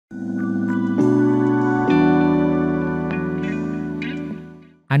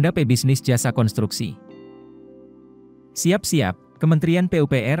Anda pebisnis jasa konstruksi. Siap-siap, Kementerian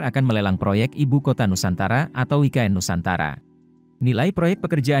PUPR akan melelang proyek Ibu Kota Nusantara atau IKN Nusantara. Nilai proyek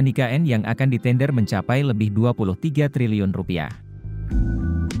pekerjaan IKN yang akan ditender mencapai lebih 23 triliun rupiah.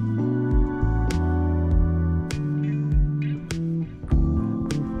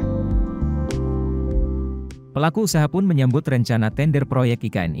 Pelaku usaha pun menyambut rencana tender proyek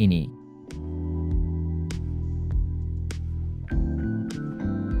IKN ini.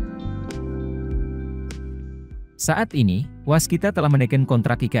 Saat ini, waskita telah menaikkan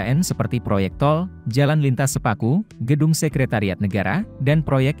kontrak IKN seperti proyek tol, jalan lintas sepaku, gedung sekretariat negara, dan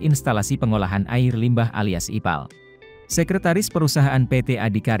proyek instalasi pengolahan air limbah alias IPAL. Sekretaris Perusahaan PT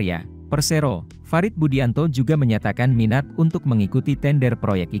Adikarya, Persero, Farid Budianto juga menyatakan minat untuk mengikuti tender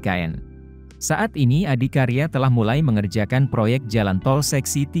proyek IKN. Saat ini Adikarya telah mulai mengerjakan proyek jalan tol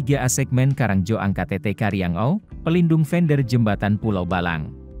seksi 3A segmen Karangjo KTT Karyangau, pelindung vendor jembatan Pulau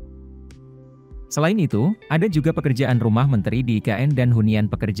Balang. Selain itu, ada juga pekerjaan rumah menteri di IKN dan hunian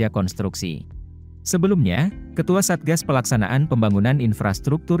pekerja konstruksi. Sebelumnya, Ketua Satgas Pelaksanaan Pembangunan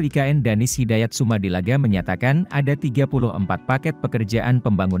Infrastruktur IKN Danis Hidayat Sumadilaga menyatakan ada 34 paket pekerjaan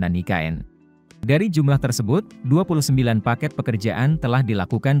pembangunan IKN. Dari jumlah tersebut, 29 paket pekerjaan telah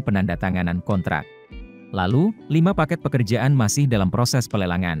dilakukan penandatanganan kontrak. Lalu, 5 paket pekerjaan masih dalam proses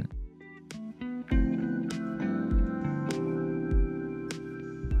pelelangan.